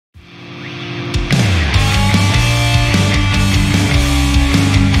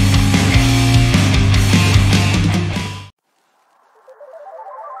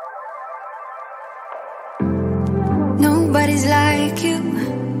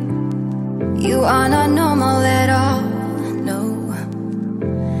You are not normal at all, no.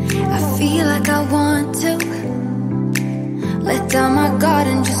 I feel like I want to let down my guard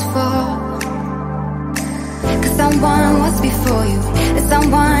and just fall. Cause someone was before you, and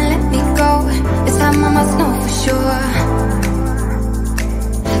someone let me go. This time I must know for sure.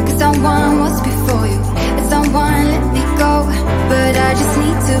 Cause someone was before you, and someone let me go. But I just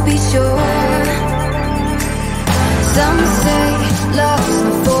need to be sure. Some say love's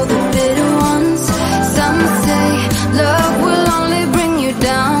not for the bitter ones. Some say love will only bring you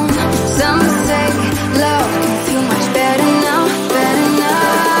down. Some say love can feel much better now, better now.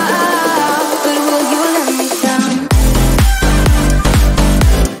 But will you let me down?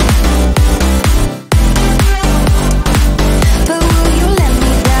 But will you let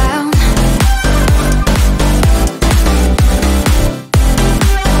me down?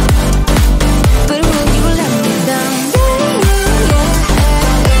 But will you let me down?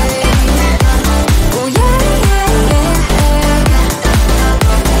 Oh yeah, yeah, yeah.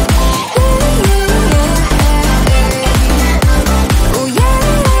 Oh yeah,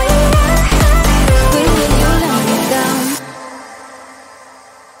 but will you let me down?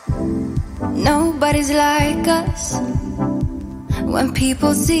 Nobody's like us. When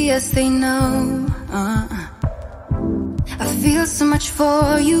people see us, they know. I feel so much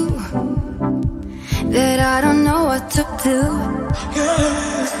for you that I don't know what to do.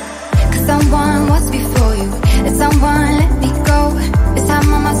 Cause someone was before you, and someone let me go. This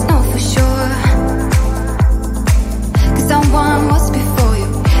time I must know for sure. Cause someone was before you,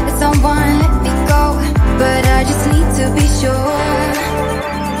 and someone let me go. But I just need to be sure.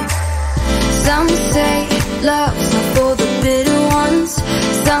 Some say love's not for the bitter ones.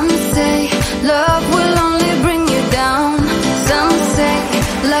 Some say love will only bring you down. Some say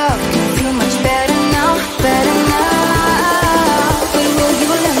love can feel much better now, better now. But will you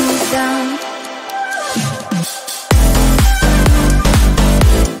let me down?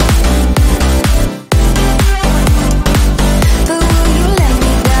 But will you let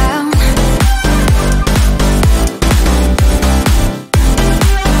me down?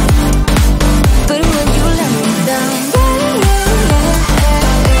 But will you let me down?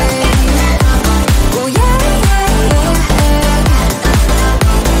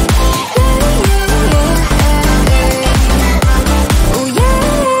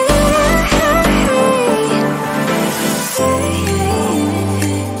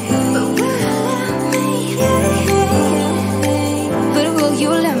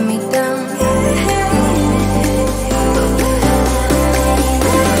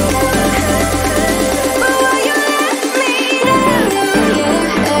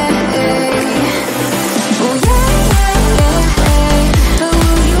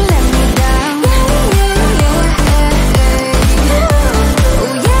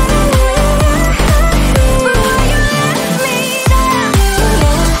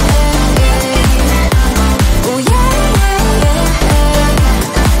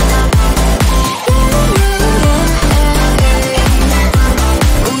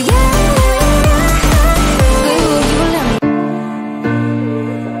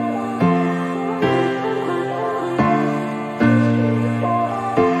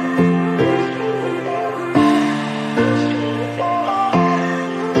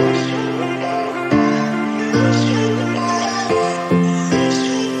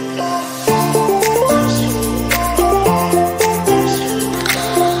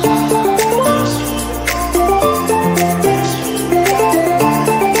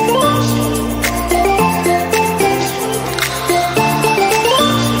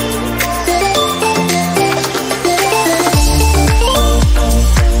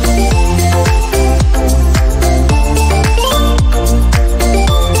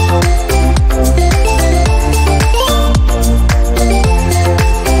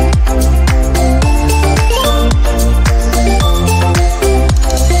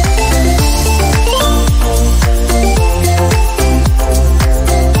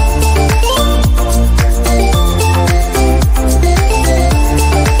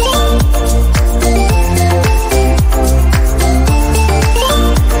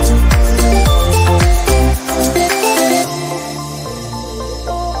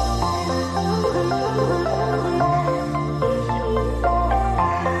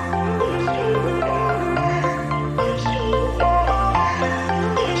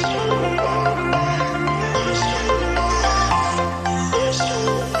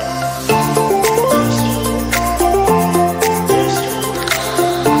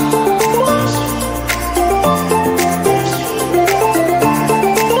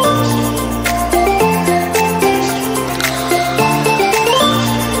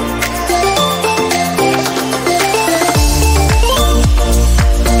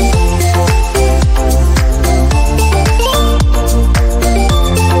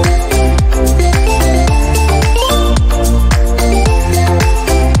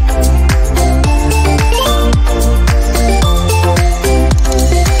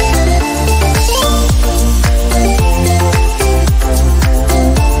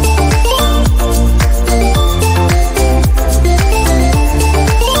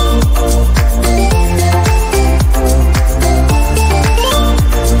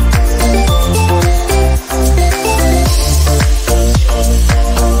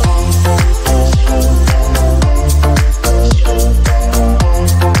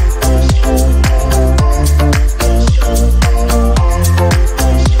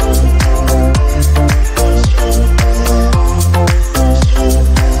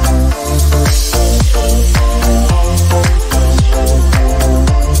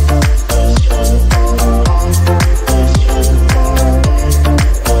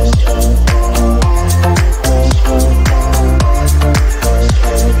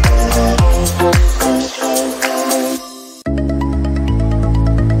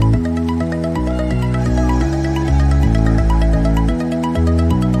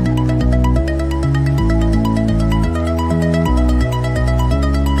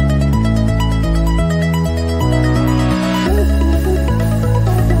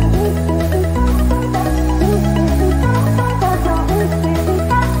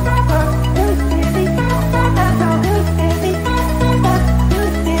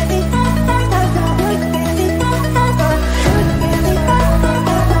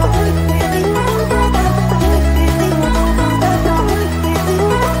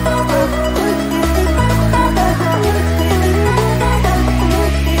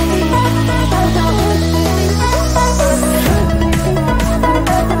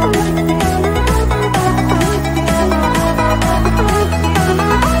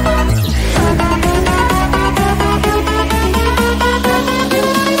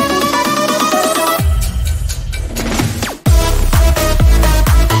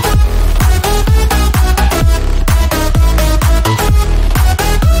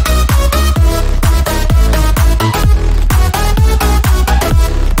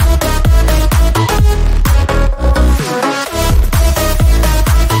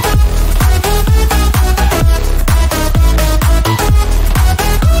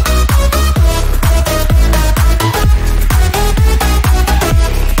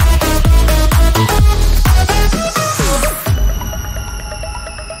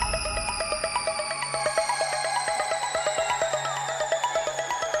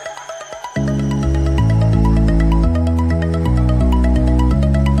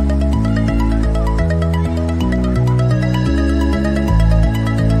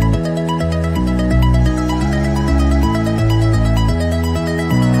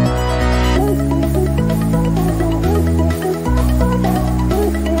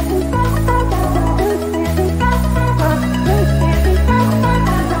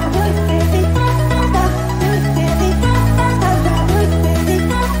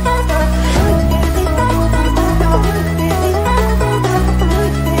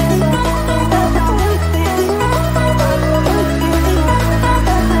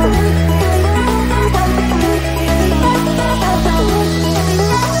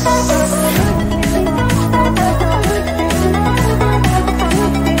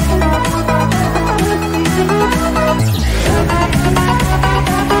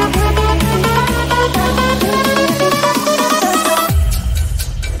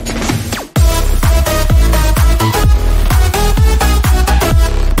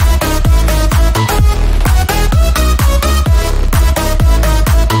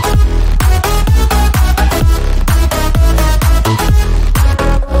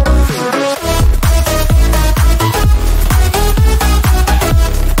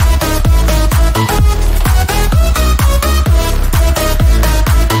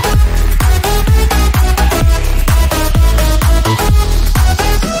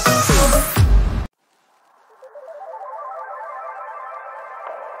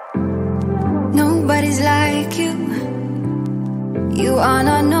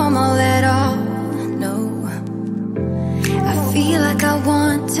 not normal at all, no. I feel like I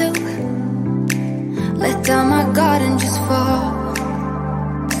want to let down my guard and just fall.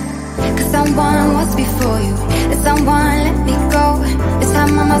 Cause someone was before you, and someone let me go. This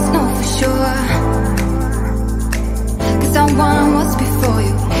time I must know for sure. Cause someone was before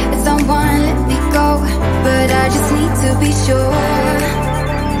you, and someone let me go. But I just need to be sure.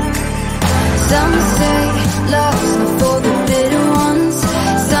 Some say love's not for the bitter ones.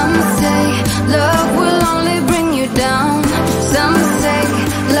 Some say love will only bring you down. Some say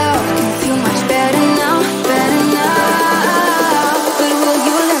love can feel much better now, better now. But will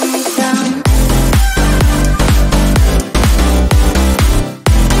you let me down?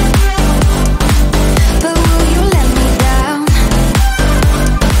 But will you let me down?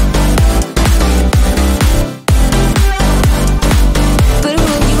 But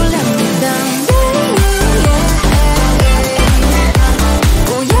will you let me down?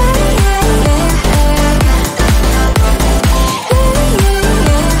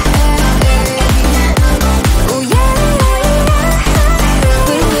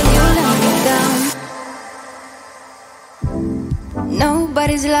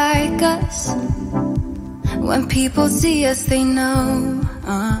 Nobody's like us. When people see us, they know.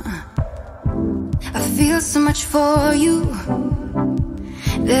 I feel so much for you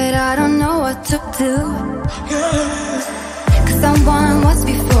that I don't know what to do. Cause someone was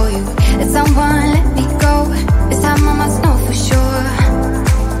before you, and someone let me go. This time I must know for sure.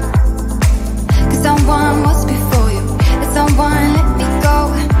 Cause someone was before you, and someone let me go.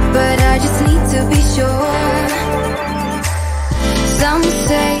 But I just need to be sure. Some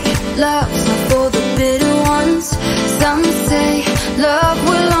say love's not for the bitter ones. Some say love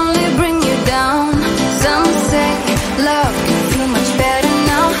will only bring you down. Some say love